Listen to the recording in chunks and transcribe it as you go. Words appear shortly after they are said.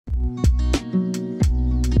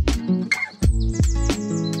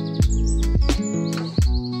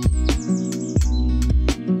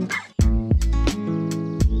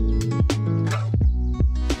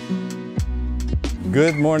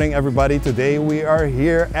Good morning, everybody. Today we are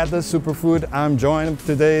here at the Superfood. I'm joined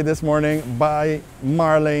this morning by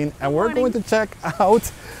Marlene, and we're going to check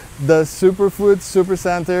out the Superfood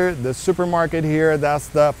Supercenter, the supermarket here. That's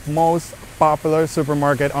the most popular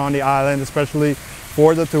supermarket on the island, especially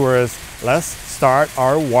for the tourists. Let's start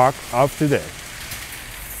our walk of today.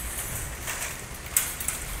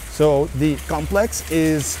 So the complex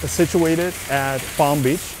is situated at Palm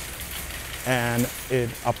Beach, and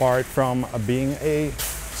apart from being a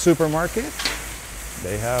supermarket,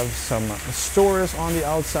 they have some stores on the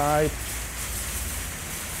outside.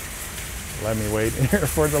 Let me wait here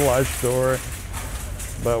for the large door,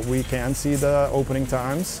 but we can see the opening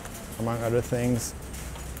times. Among other things,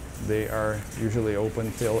 they are usually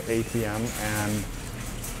open till 8 p.m. and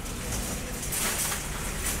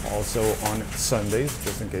also on Sundays,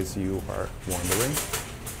 just in case you are wondering.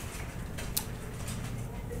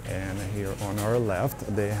 And here on our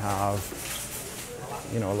left, they have,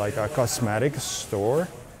 like a cosmetic store,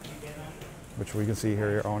 which we can see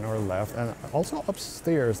here on our left. And also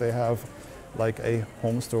upstairs, they have like a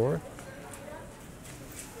home store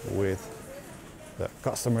with the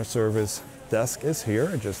customer service desk is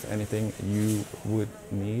here, just anything you would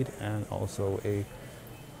need, and also a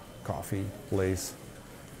coffee place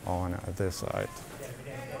on this side.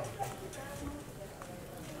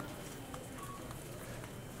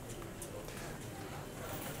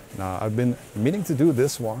 Now, I've been meaning to do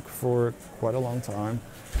this walk for quite a long time,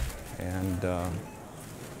 and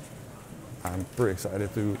I'm pretty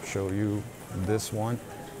excited to show you this one.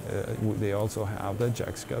 They also have the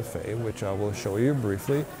Jack's Cafe, which I will show you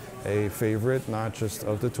briefly. A favorite not just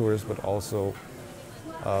of the tourists, but also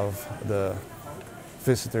of the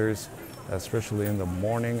visitors, especially in the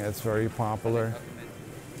morning. It's very popular.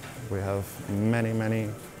 We have many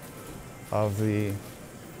of the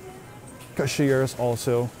cashiers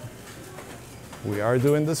also. We are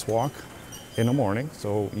doing this walk in the morning,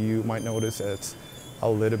 so you might notice it's a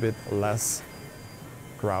little bit less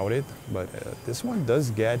crowded, but this one does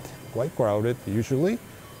get quite crowded usually.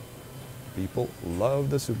 People love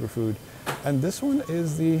the Superfood. And this one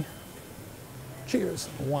is the Cheers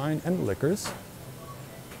Wine and Liquors.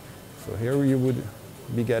 So here you would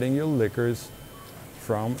be getting your liquors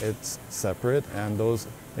from it's separate, and those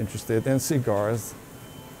interested in cigars,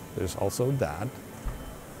 there's also that.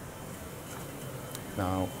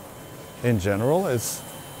 Now, in general, it's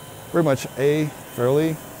pretty much a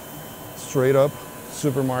fairly straight up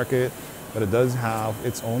supermarket, but it does have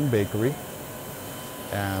its own bakery.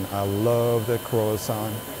 And I love the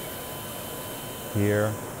croissant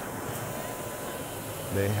here.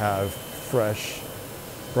 They have fresh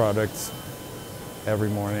products every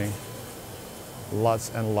morning.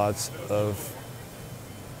 Lots and lots of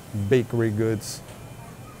bakery goods.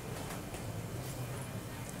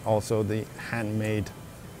 Also the handmade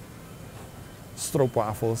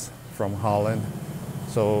stroopwafels from Holland.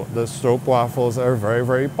 So the stroopwafels are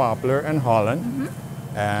very popular in Holland.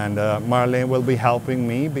 And Marlene will be helping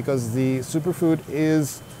me because the Superfood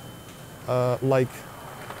is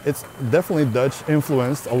it's definitely Dutch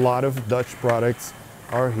influenced. A lot of Dutch products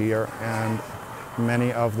are here, and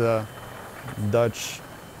many of the Dutch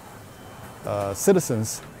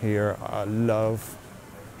citizens here love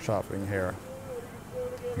shopping here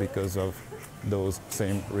because of those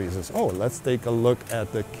same reasons. Oh, let's take a look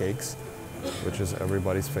at the cakes, which is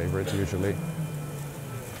everybody's favorite usually.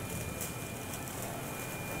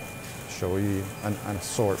 Show you an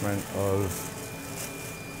assortment of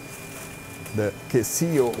the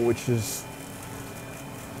quesillo, which is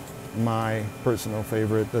my personal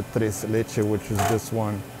favorite, the tres leche, which is this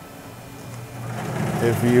one.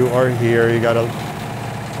 If you are here, you gotta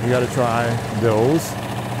try those.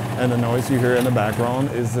 And the noise you hear in the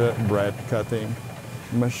background is the bread cutting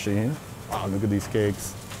machine. Wow, look at these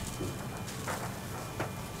cakes.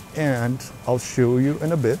 And I'll show you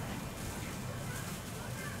in a bit.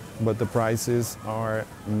 But the prices are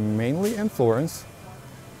mainly in Florence.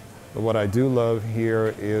 But what I do love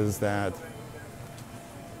here is that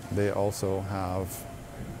they also have,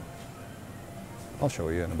 I'll show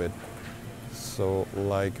you in a bit. So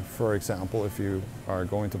like, for example, if you are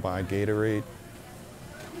going to buy Gatorade,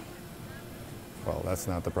 well, that's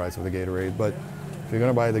not the price of the Gatorade, but if you're going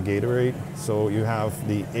to buy the Gatorade, so you have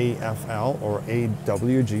the AFL or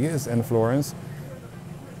AWG is in Florence,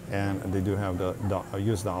 and they do have the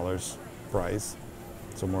US dollars price.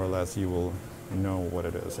 So more or less you will know what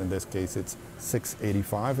it is. In this case, it's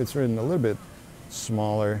 $6.85. It's written a little bit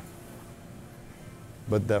smaller,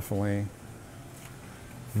 but definitely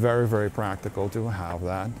very practical to have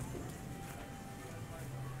that.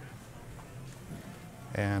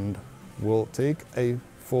 And we'll take a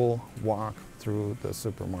full walk through the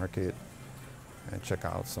supermarket and check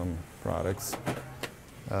out some products.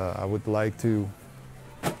 I would like to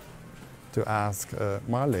ask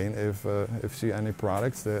Marleen if she any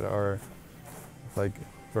products that are like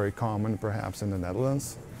very common perhaps in the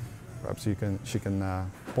Netherlands. Perhaps she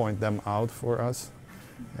can point them out for us.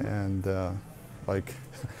 And like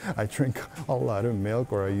I drink a lot of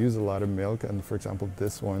milk, or I use a lot of milk, and for example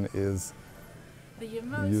this one is the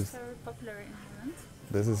Jumbo is very popular in Holland.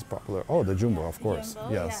 This is popular. Oh, the Jumbo, of course.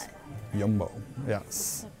 Jumbo, yes. Yeah. Jumbo. Yes.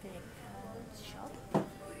 It's a big shop,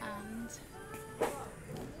 and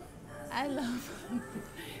I love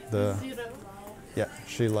the syrup. Yeah,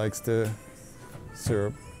 she likes the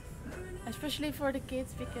syrup. Especially for the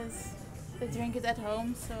kids, because they drink it at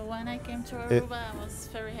home. So when I came to Aruba, I was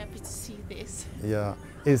very happy to see this. Yeah.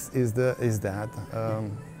 Is that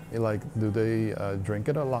like, do they drink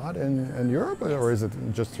it a lot in Europe, or is it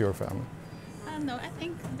just your family? No, I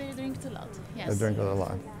think they drink it a lot. Yes. They drink it a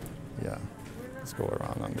lot. Yeah. Let's go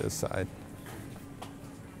around on this side.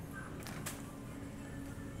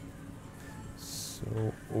 So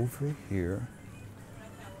over here,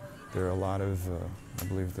 there are a lot of, I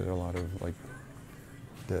believe there are a lot of like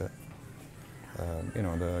the, you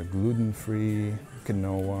know, the gluten-free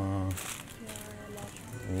quinoa.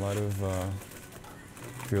 A lot of,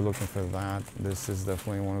 if you're looking for that, this is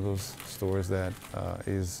definitely one of those stores that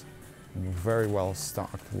is very well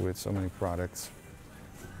stocked with so many products.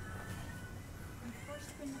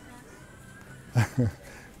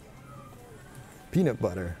 Peanut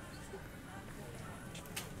butter.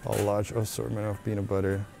 A large assortment of peanut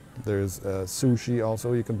butter. There's sushi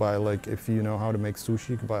also. You can buy, like, if you know how to make sushi,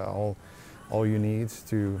 you can buy all you need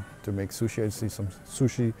to make sushi. I see some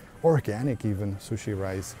sushi, organic even, sushi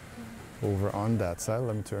rice over on that side.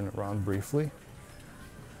 Let me turn it around briefly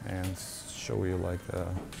and show you like the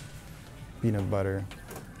peanut butter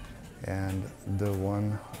and the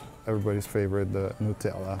one, everybody's favorite, the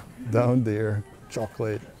Nutella down there,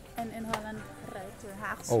 chocolate. And in Holland,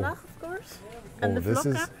 hagelslag, of course. And the this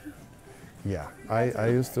is, yeah, I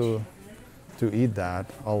used to eat that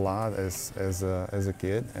a lot as a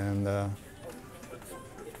kid, and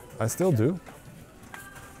I still do.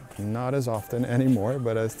 Not as often anymore,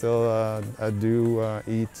 but I still I do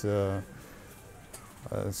eat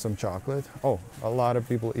some chocolate. Oh, a lot of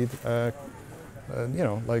people eat, you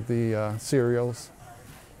know, like the cereals.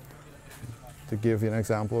 To give you an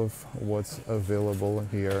example of what's available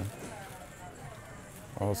here.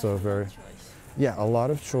 Also very, yeah, a lot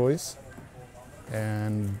of choice.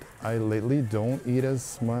 And I lately don't eat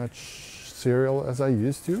as much cereal as I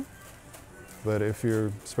used to. But if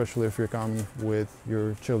you're, especially if you're coming with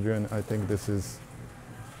your children, I think this is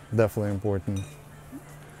definitely important.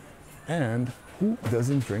 And who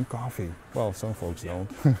doesn't drink coffee? Well, some folks don't,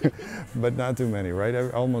 but not too many,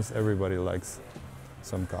 right? Almost everybody likes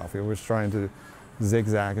some coffee. We're trying to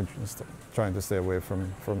zigzag and trying to stay away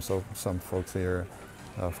from some folks here,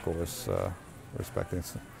 of course, respecting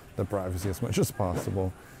the privacy as much as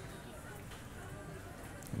possible.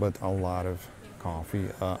 But a lot of coffee.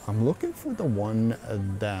 I'm looking for the one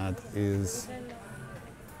that is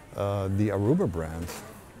the Aruba brand.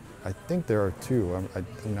 I think there are two.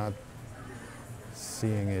 I'm not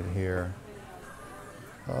seeing it here.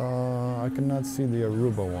 I cannot see the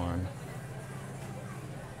Aruba one.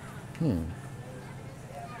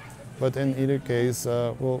 But in either case,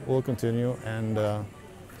 we'll continue and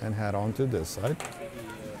head on to this side.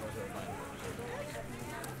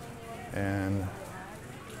 And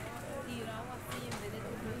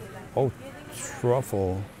oh,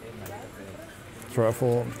 truffle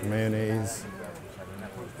mayonnaise.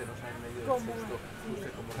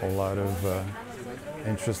 A lot of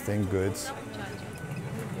interesting goods.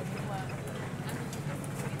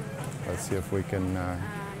 Let's see if we can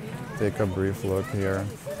take a brief look here.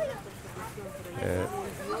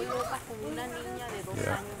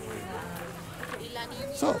 Yeah.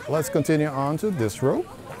 So let's continue on to this row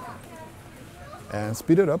and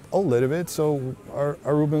speed it up a little bit. So our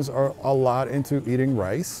Arubans are a lot into eating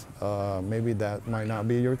rice. Maybe that might not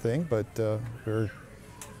be your thing, but we're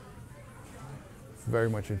very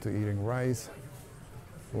much into eating rice.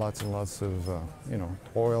 Lots and lots of you know,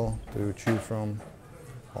 oil to chew from,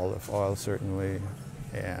 olive oil certainly,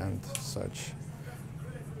 and such.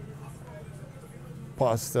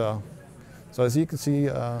 Pasta. So as you can see,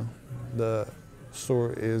 the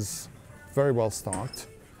store is very well stocked,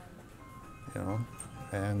 you know,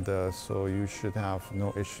 and so you should have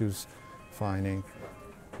no issues finding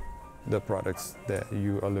the products that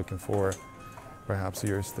you are looking for. Perhaps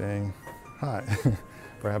you're staying,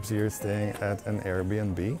 perhaps you're staying at an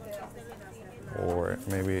Airbnb, or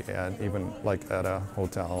maybe even like at a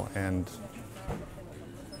hotel, and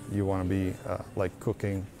you want to be like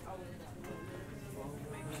cooking.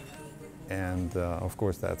 And of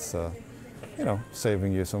course that's, you know,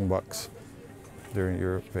 saving you some bucks during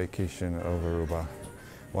your vacation of Aruba.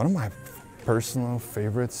 One of my personal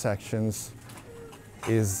favorite sections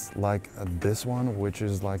is like this one, which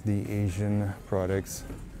is like the Asian products.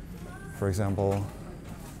 For example,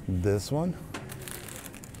 this one.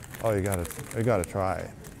 Oh, you gotta try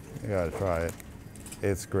it. You gotta try it.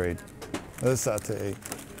 It's great. The satay.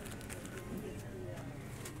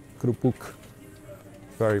 Kerupuk.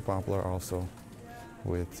 Very popular also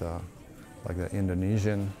with like the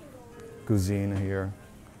Indonesian cuisine here.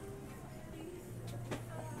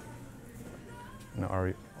 And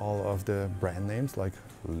all of the brand names like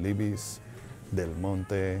Libby's, Del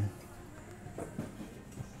Monte,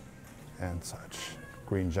 and such.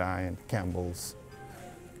 Green Giant, Campbell's.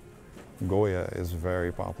 Goya is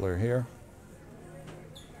very popular here.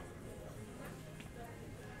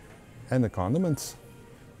 And the condiments.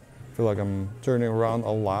 I feel like I'm turning around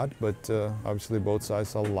a lot, but obviously both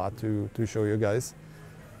sides a lot to show you guys.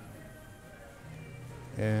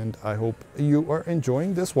 And I hope you are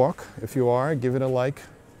enjoying this walk. If you are, give it a like.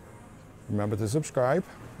 Remember to subscribe,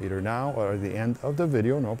 either now or at the end of the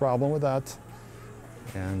video, no problem with that.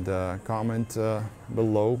 And comment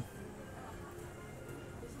below.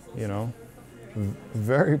 You know,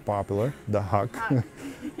 very popular, the huck.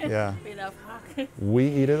 Yeah. We love hawk. We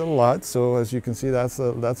eat it a lot, so as you can see,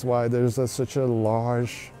 that's why there's such a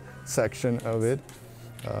large section of it.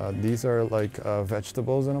 These are like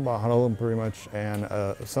vegetables in a bottle, pretty much, and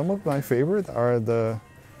some of my favorite are the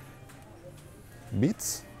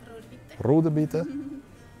beets, rode beeten.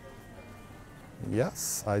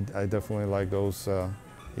 Yes, I definitely like those,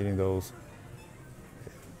 eating those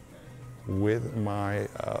with my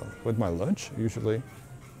lunch usually.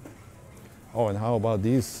 Oh, and how about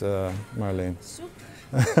these, Marlene? Soup.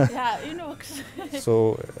 Yeah, you know.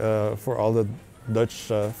 So for all the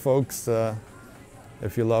Dutch folks,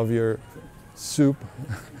 if you love your soup,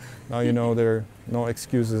 now you know there are no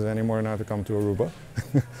excuses anymore not to come to Aruba.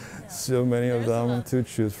 So many of them to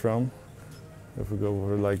choose from. If we go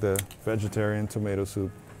over like the vegetarian tomato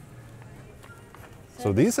soup.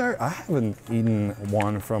 So these are, I haven't eaten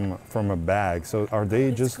one from a bag. So are they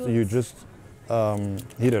It's just, good. you just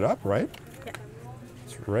heat it up, right? Yeah.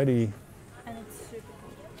 It's ready. And it's super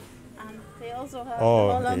good. And they also have Oh,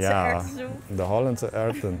 the Hollandse yeah, erwtensoep the Hollandse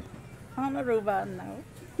erwten. on Aruba now.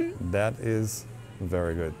 That is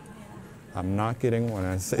very good. I'm not kidding when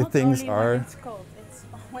I say Not things only are, when it's cold, it's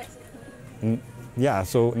always good. yeah,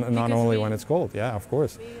 so not Because only we- when it's cold, yeah, of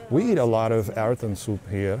course. we We eat a lot of erwten soup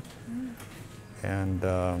here. And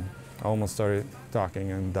I almost started talking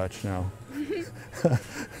in Dutch now.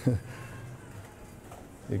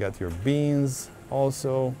 You got your beans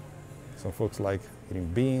also. Some folks like eating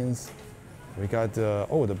beans. We got the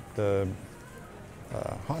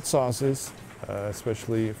hot sauces,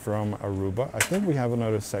 especially from Aruba. I think we have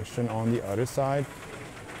another section on the other side.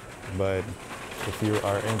 But if you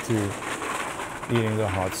are into eating the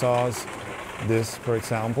hot sauce, this, for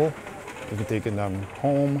example, you can take them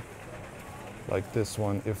home. Like this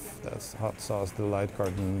one, if that's hot sauce delight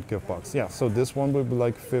carton gift box. Yeah, so this one would be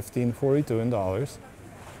like $15.42 in dollars.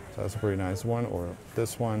 So that's a pretty nice one. Or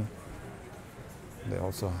this one. They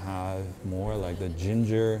also have more like the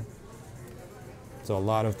ginger. So a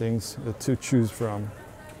lot of things to choose from.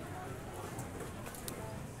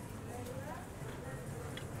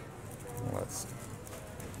 Let's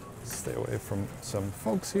stay away from some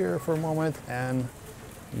folks here for a moment, and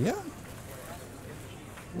yeah.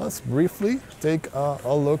 Let's briefly take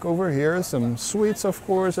a look over here. Some sweets, of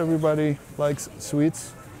course. Everybody likes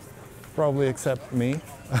sweets, probably except me.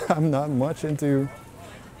 I'm not much into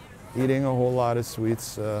eating a whole lot of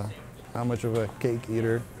sweets. Not much of a cake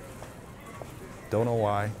eater. Don't know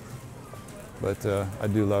why, but I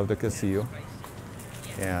do love the quesillo.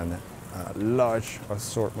 And a large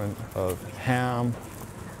assortment of ham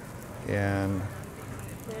and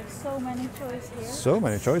There's so many choices here. so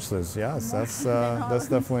many choices, yes, that's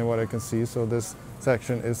definitely what I can see. So this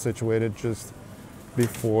section is situated just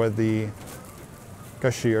before the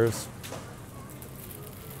cashiers,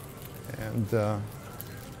 and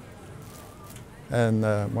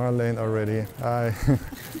Marlene already,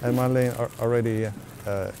 and Marlene already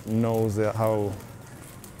knows how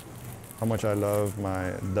much I love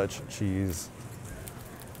my Dutch cheese,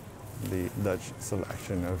 the Dutch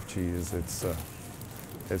selection of cheese.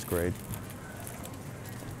 It's great.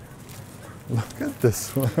 Look at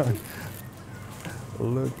this one.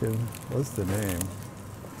 Look at, what's the name?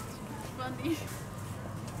 Funny.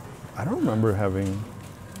 I don't remember having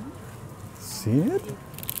seen it.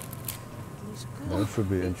 looks good. That should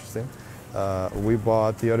be interesting. We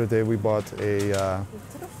bought, the other day we bought a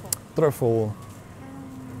truffle.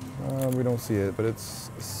 We don't see it, but it's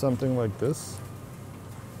something like this.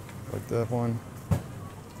 Like that one.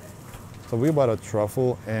 So we bought a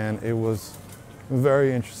truffle and it was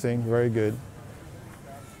very interesting, very good.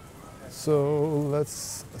 So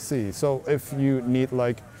let's see. So if you need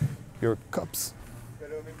like your cups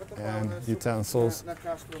and utensils,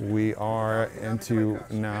 we are into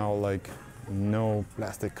now like no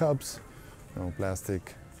plastic cups, no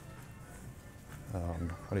plastic, how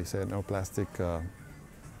do you say it? No plastic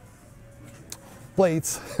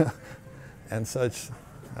plates and such.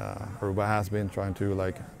 Aruba has been trying to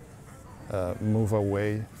like move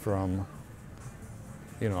away from,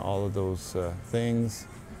 you know, all of those things.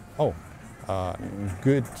 Oh,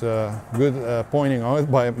 good pointing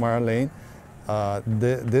out by Marlene.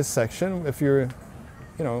 This section, if you're,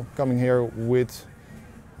 you know, coming here with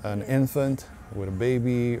an infant, with a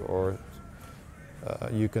baby, or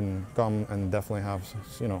you can come and definitely have,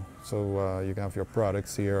 you know, so you can have your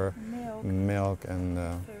products here, milk and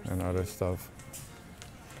other stuff.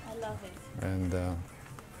 I love it. And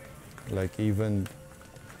like even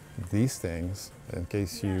these things, in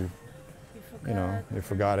case you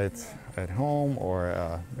forgot it at home,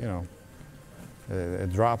 or you know,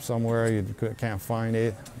 it dropped somewhere, you can't find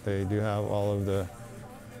it. They do have all of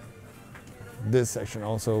this section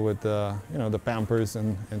also with the, you know, the Pampers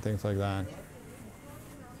and things like that,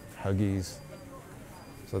 Huggies.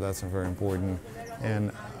 So that's very important.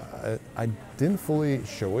 And I didn't fully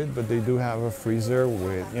show it, but they do have a freezer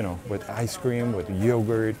with, you know, with ice cream, with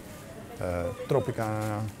yogurt,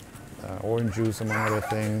 Tropicana, orange juice, among other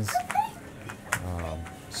things.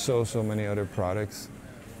 So many other products,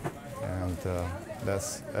 and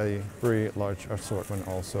that's a pretty large assortment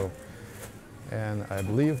also. And I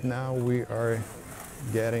believe now we are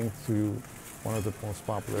getting to one of the most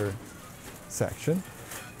popular section,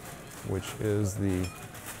 which is the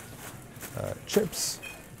chips.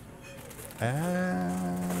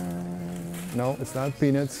 And no, it's not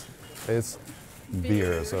peanuts, it's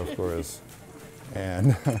beers, of course.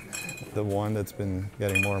 And the one that's been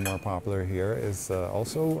getting more and more popular here is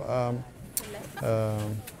also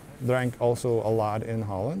drank also a lot in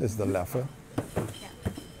Holland, is the Leffe,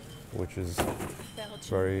 which is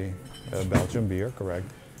very Belgian beer,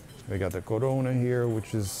 correct. We got the Corona here,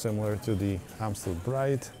 which is similar to the Amstel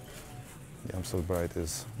Bright. The Amstel Bright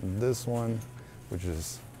is this one, which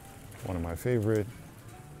is one of my favorite.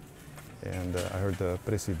 And I heard the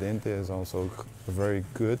Presidente is also very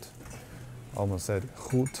good. Almost said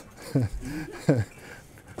goed.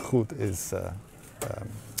 Goed is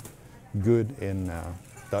good in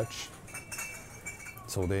Dutch.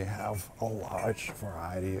 So they have a large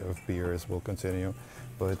variety of beers. We'll continue,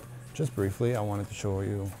 but just briefly, I wanted to show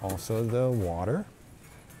you also the water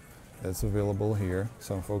that's available here.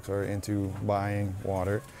 Some folks are into buying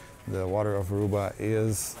water. The water of Aruba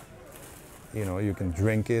is, you know, you can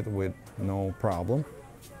drink it with no problem.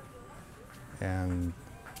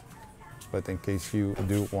 But in case you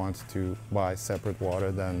do want to buy separate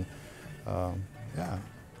water, then yeah,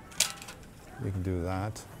 you can do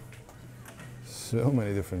that. So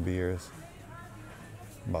many different beers.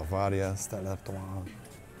 Bavaria, Stella Artois,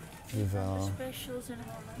 Duvel. Specials in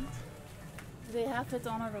Holland. They have it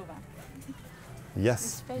on Aruba.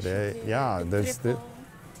 Yes, there's the.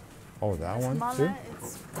 Oh, that one too.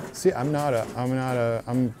 See,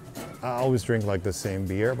 I always drink like the same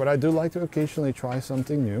beer, but I do like to occasionally try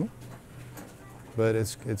something new. But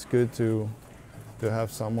it's good to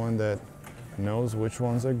have someone that knows which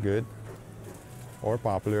ones are good, or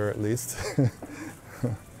popular at least.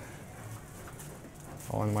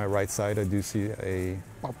 On my right side, I do see a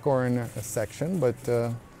popcorn section, but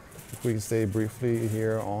if we stay briefly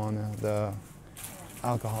here on the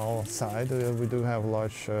alcohol side, we do have a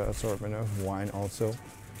large assortment of wine also.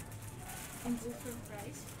 In different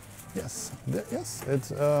price? Yes, yes.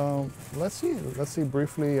 It's let's see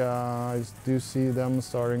briefly. I do see them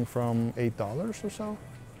starting from $8 or so,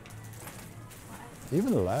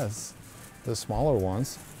 even less. The smaller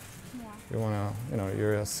ones. Yeah. You wanna, you know,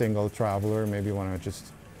 you're a single traveler. Maybe you wanna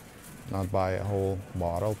just not buy a whole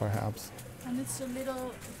bottle, perhaps. And it's a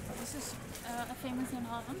little. This is famous in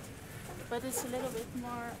Holland, but it's a little bit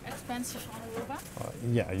more expensive on Aruba.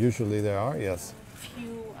 Yeah, usually they are. Yes. A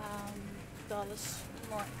few dollars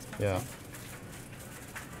more expensive. Yeah.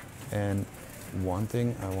 And one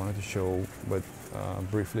thing I wanted to show, but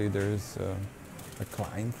briefly, there's a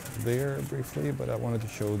client there briefly, but I wanted to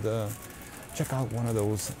show check out one of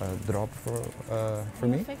those drop for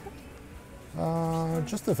me.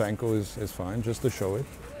 Just the Vanco is fine, just to show it.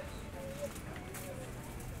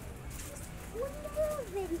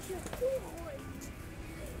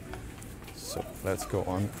 So let's go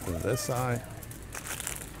on this side.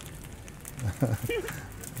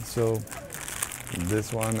 So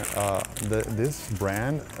this one, this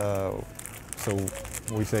brand, so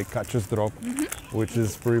we say katjesdrop, which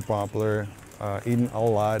is pretty popular, eaten a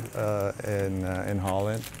lot in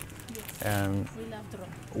Holland. Yes. And We love drop.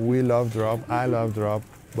 we love drop, I love drop,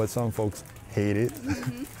 but some folks hate it.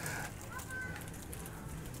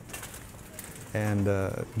 And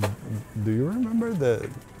do you remember the,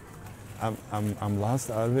 I'm lost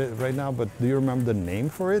out of it right now, but do you remember the name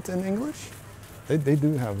for it in English? They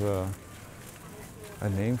do have a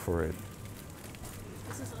name for it.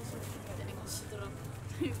 This is also the English drop.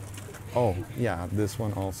 Oh, yeah, this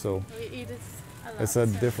one also. We eat it a lot. It's a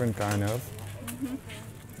different kind of.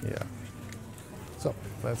 Yeah. So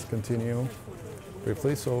let's continue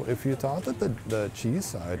briefly. So if you thought that the cheese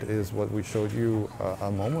side is what we showed you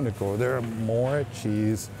a moment ago, there are more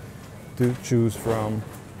cheese to choose from.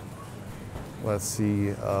 Let's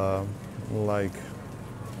see, like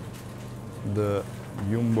the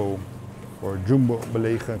Jumbo or Jumbo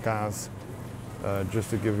belegen kaas. Just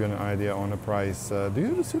to give you an idea on the price. Do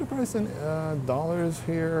you see the price in dollars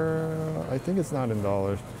here? I think it's not in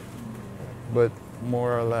dollars, but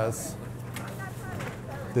more or less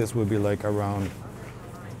this would be like around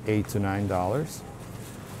 $8 to $9.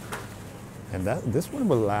 And this one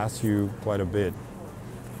will last you quite a bit,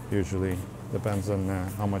 usually. Depends on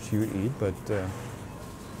how much you eat, but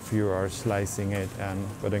if you are slicing it and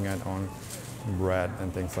putting it on bread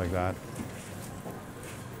and things like that.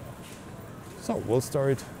 So we'll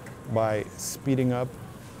start by speeding up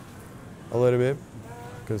a little bit,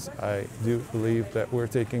 because I do believe that we're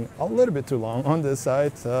taking a little bit too long on this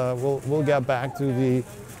side. We'll get back to the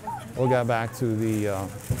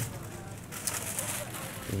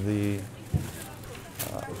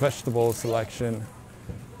vegetable selection.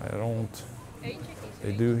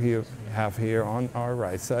 They do have here on our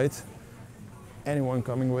right side. Anyone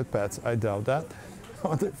coming with pets? I doubt that.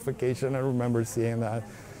 On the vacation, I remember seeing that.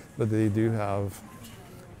 But they do have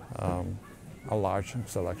a large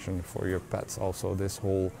selection for your pets. Also, this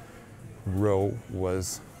whole row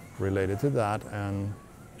was related to that. And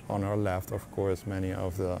on our left, of course, many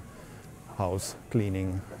of the house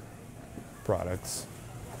cleaning products,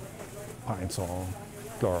 Pine Sol,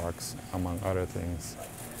 Clorox, among other things.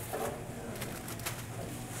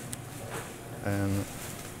 And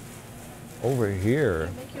over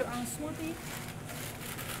here, Make your own smoothie.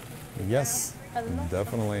 yes, I love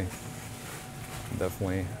definitely. The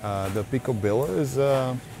picobillo is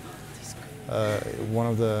one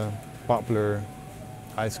of the popular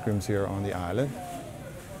ice creams here on the island.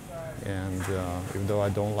 And even though I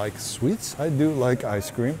don't like sweets, I do like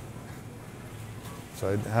ice cream. So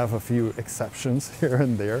I have a few exceptions here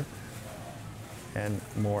and there. And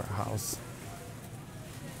more house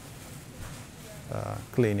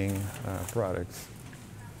cleaning products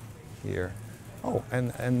here. Oh,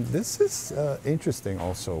 and this is interesting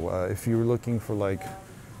also. If you're looking for, like,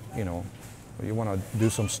 you know, you want to do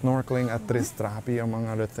some snorkeling at Tres Trapi, among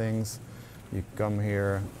other things, you come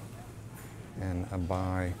here and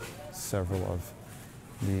buy several of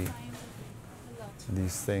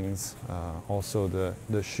these things. Also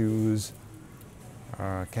the shoes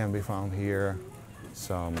can be found here.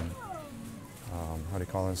 Some, how do you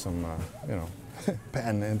call it, some, you know,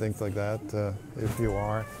 pen and things like that, if you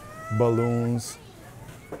are. Balloons.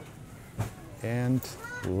 And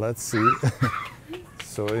let's see.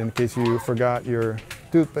 So in case you forgot your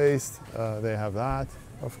toothpaste, they have that,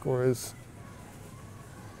 of course.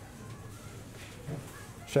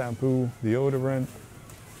 Shampoo, deodorant.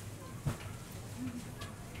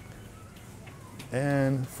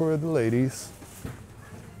 And for the ladies,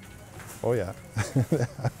 oh yeah,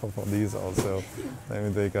 for these also. Let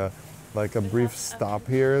me take a brief stop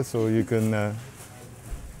here so you can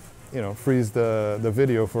you know, freeze the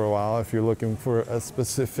video for a while if you're looking for a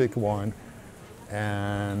specific one.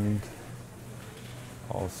 And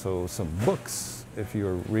also some books. If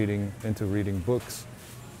you're into reading books,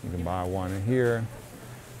 you can buy one in here.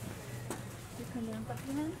 You can learn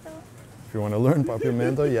Papiamento. If you want to learn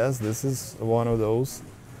Papiamento, yes, this is one of those.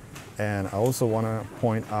 And I also want to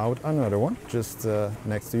point out another one just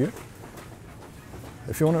next to you.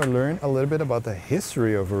 If you want to learn a little bit about the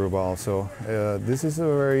history of Aruba also, this is a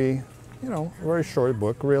very, you know, very short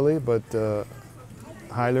book really, but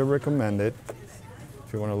highly recommended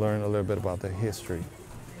if you want to learn a little bit about the history.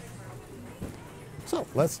 So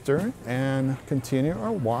let's turn and continue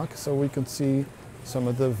our walk so we can see some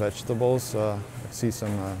of the vegetables. I see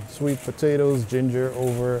some sweet potatoes, ginger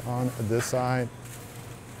over on this side.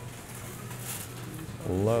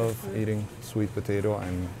 love eating sweet potato,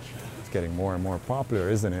 and it's getting more and more popular,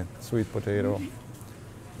 isn't it? Sweet potato.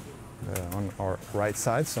 On our right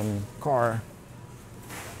side, some car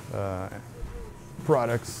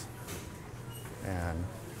products and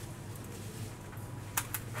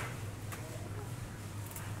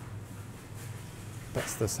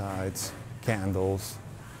pesticides, candles.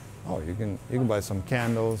 Oh, you can buy some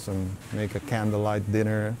candles and make a candlelight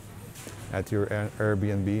dinner at your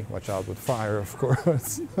Airbnb. Watch out with fire, of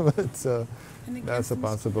course, but that's a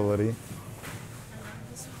possibility.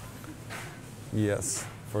 Yes,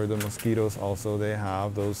 for the mosquitoes also they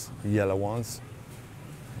have those yellow ones,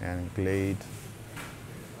 and Glade.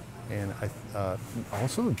 And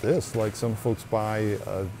also this, like some folks buy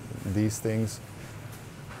these things.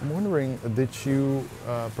 I'm wondering, did you,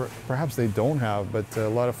 perhaps they don't have, but a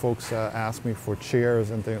lot of folks ask me for chairs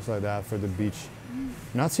and things like that for the beach.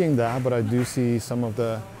 Not seeing that, but I do see some of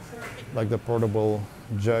the, like the portable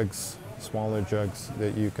jugs, smaller jugs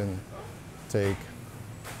that you can take.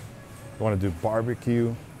 You want to do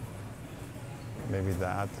barbecue, maybe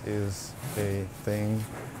that is a thing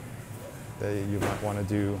that you might want to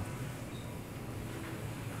do.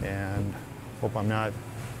 And hope I'm not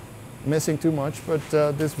missing too much, but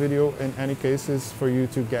this video in any case is for you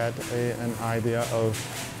to get an idea of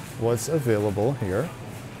what's available here.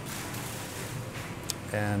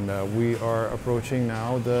 And we are approaching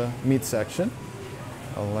now the meat section.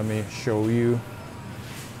 Let me show you.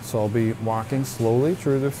 So I'll be walking slowly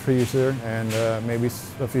through the freezer, and maybe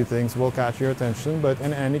a few things will catch your attention, but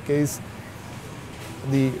in any case,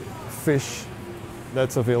 the fish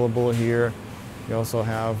that's available here. You also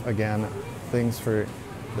have, again, things for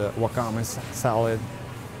the wakame salad,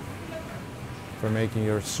 for making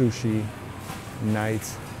your sushi night.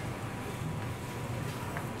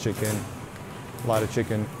 Chicken, a lot of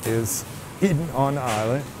chicken is eaten on the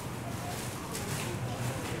island.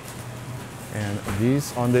 And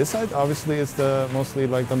these, on this side, obviously it's the mostly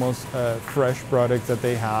like the most fresh products that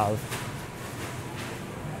they have.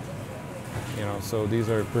 You know, so these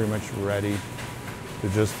are pretty much ready to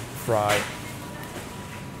just fry.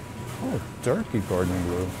 Oh, turkey garden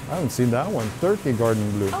blue. I haven't seen that one. Turkey garden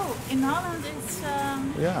blue. Oh, in Holland it's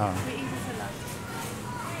yeah. we eat it a lot.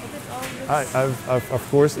 But it's always I've of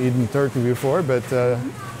course eaten turkey before, but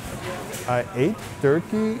I ate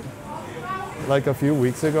turkey like a few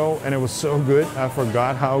weeks ago, and it was so good. I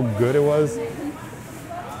forgot how good it was.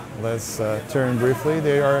 Let's turn briefly.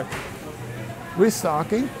 They are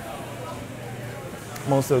restocking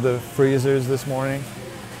most of the freezers this morning,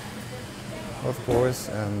 of course.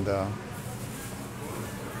 And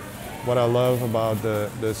what I love about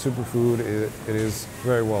the Superfood is it is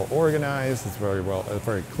very well organized. It's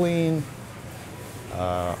very clean.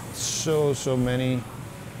 So many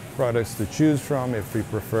products to choose from. If you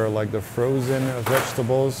prefer like the frozen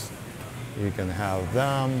vegetables, you can have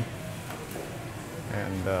them,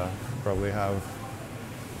 and probably have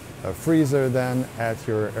a freezer then at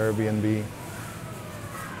your Airbnb.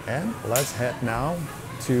 And let's head now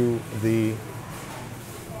to the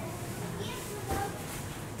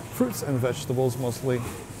fruits and vegetables mostly.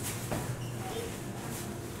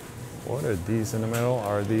 What are these in the middle?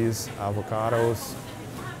 Are these avocados?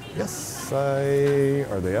 Yes,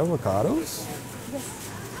 are they avocados?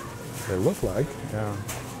 yes, They look like, yeah.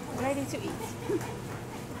 ready to eat.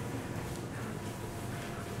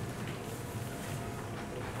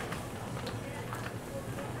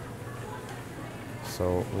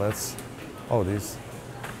 So let's, oh, these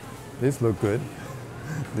look good.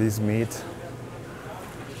 These meat,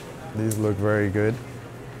 these look very good.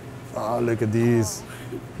 Oh, look at these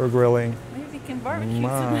for grilling. Maybe we can barbecue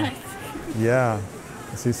Ma. tonight. Yeah,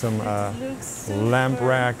 I see some Looks lamb super-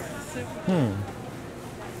 rack. super-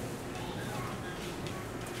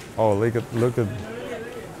 Oh, look at.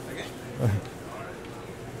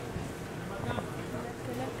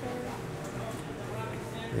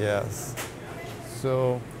 Yes.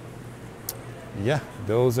 So, yeah,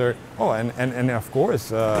 those are. Oh, and of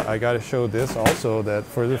course, I got to show this also, that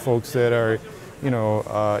for the folks that are, you know,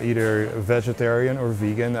 either vegetarian or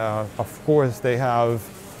vegan, of course they have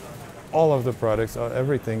all of the products,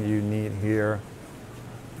 everything you need here.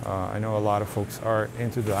 I know a lot of folks are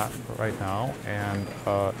into that right now, and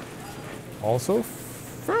also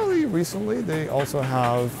fairly recently they also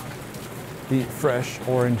have the fresh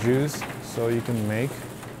orange juice, so you can make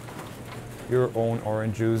your own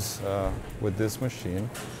orange juice with this machine.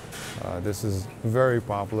 This is a very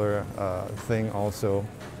popular thing also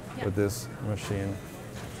with this machine.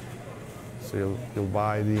 So you'll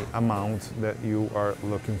buy the amount that you are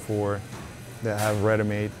looking for. They have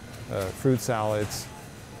ready-made fruit salads,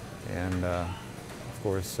 and of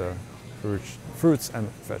course fruits and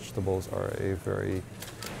vegetables are a very,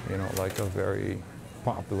 like a very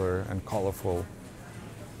popular and colorful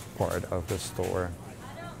part of the store.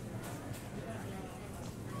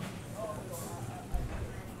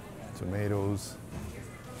 Tomatoes.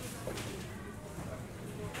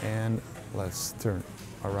 And let's turn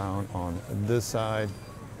around on this side.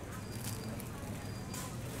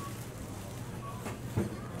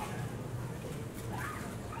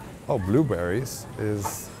 Oh, blueberries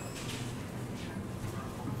is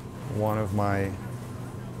one of my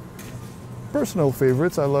personal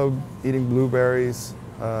favorites. I love eating blueberries,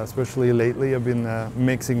 especially lately. I've been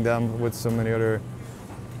mixing them with so many other,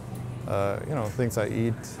 things I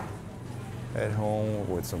eat at home,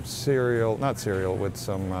 with some cereal, not cereal, with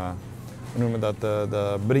some, noemen dat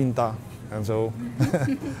the brinta. And so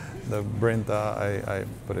the brinta, I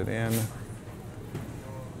put it in.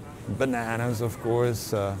 Bananas, of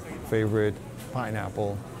course, favorite,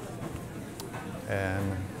 pineapple.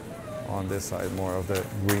 And on this side, more of the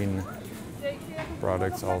green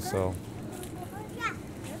products also.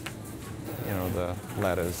 The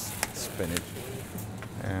lettuce, spinach,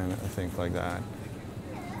 and things like that.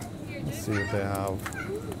 Let's see if they have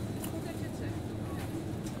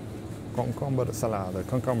cucumber salad.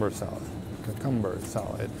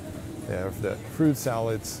 They have the fruit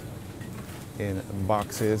salads in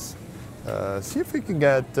boxes. See if we can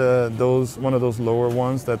get one of those lower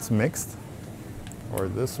ones that's mixed, or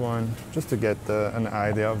this one, just to get an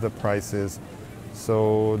idea of the prices.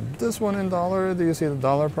 So this one in dollar, do you see the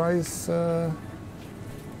dollar price? No,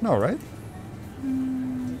 right?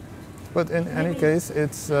 But in any case,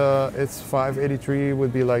 it's $5.83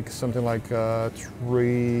 would be like something like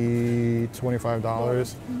 $3.25,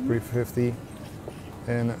 $3.50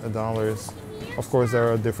 in dollars. Of course,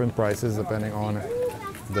 there are different prices depending on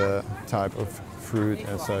the type of fruit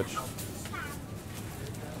and such.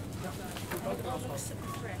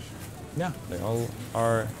 Yeah, they all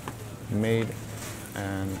are made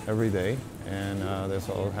and every day, and they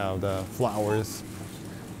also have the flowers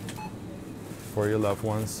for your loved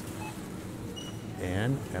ones.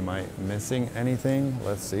 And am I missing anything?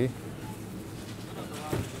 Let's see.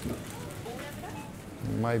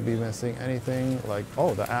 Might be missing anything like,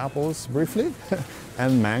 oh, the apples briefly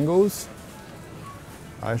and mangoes.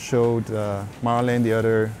 I showed Marlene the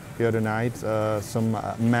other night some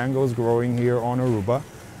mangoes growing here on Aruba.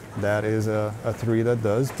 That is a tree that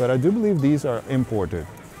does, but I do believe these are imported.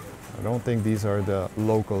 I don't think these are the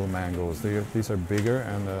local mangoes. These are bigger,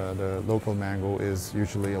 and the local mango is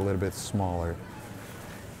usually a little bit smaller.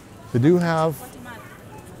 They do have... Guatemala.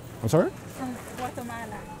 I'm sorry? From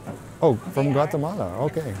Guatemala. Oh, from Guatemala.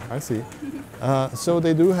 Okay, I see. So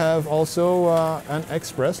they do have also an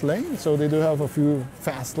express lane. So they do have a few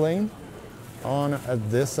fast lane on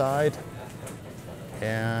this side.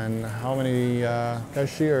 And how many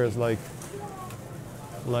cashiers? Like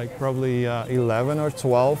probably 11 or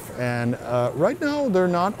 12. And right now they're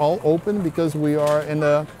not all open because we are in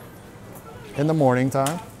the morning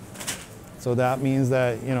time. So that means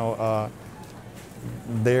that,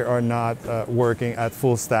 they are not working at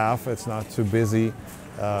full staff. It's not too busy.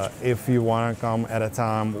 If you want to come at a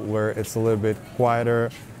time where it's a little bit quieter,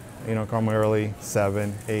 come early,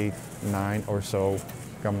 7, 8, 9 or so,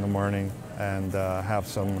 come in the morning and have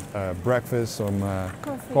some breakfast, some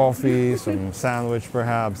coffee, some sandwich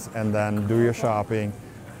perhaps, and then do your shopping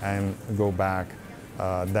and go back.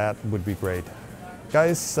 That would be great.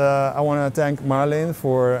 Guys, I want to thank Marlene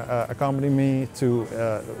for accompanying me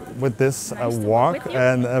with this walk,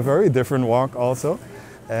 and a very different walk also.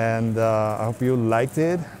 And I hope you liked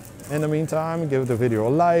it. In the meantime, give the video a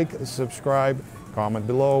like, subscribe, comment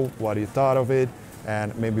below what you thought of it,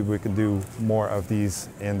 and maybe we can do more of these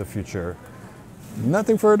in the future.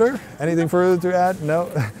 Nothing further? Anything further to add? No?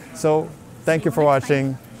 So thank you for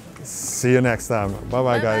watching. See you next time. Bye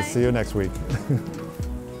bye guys. See you next week.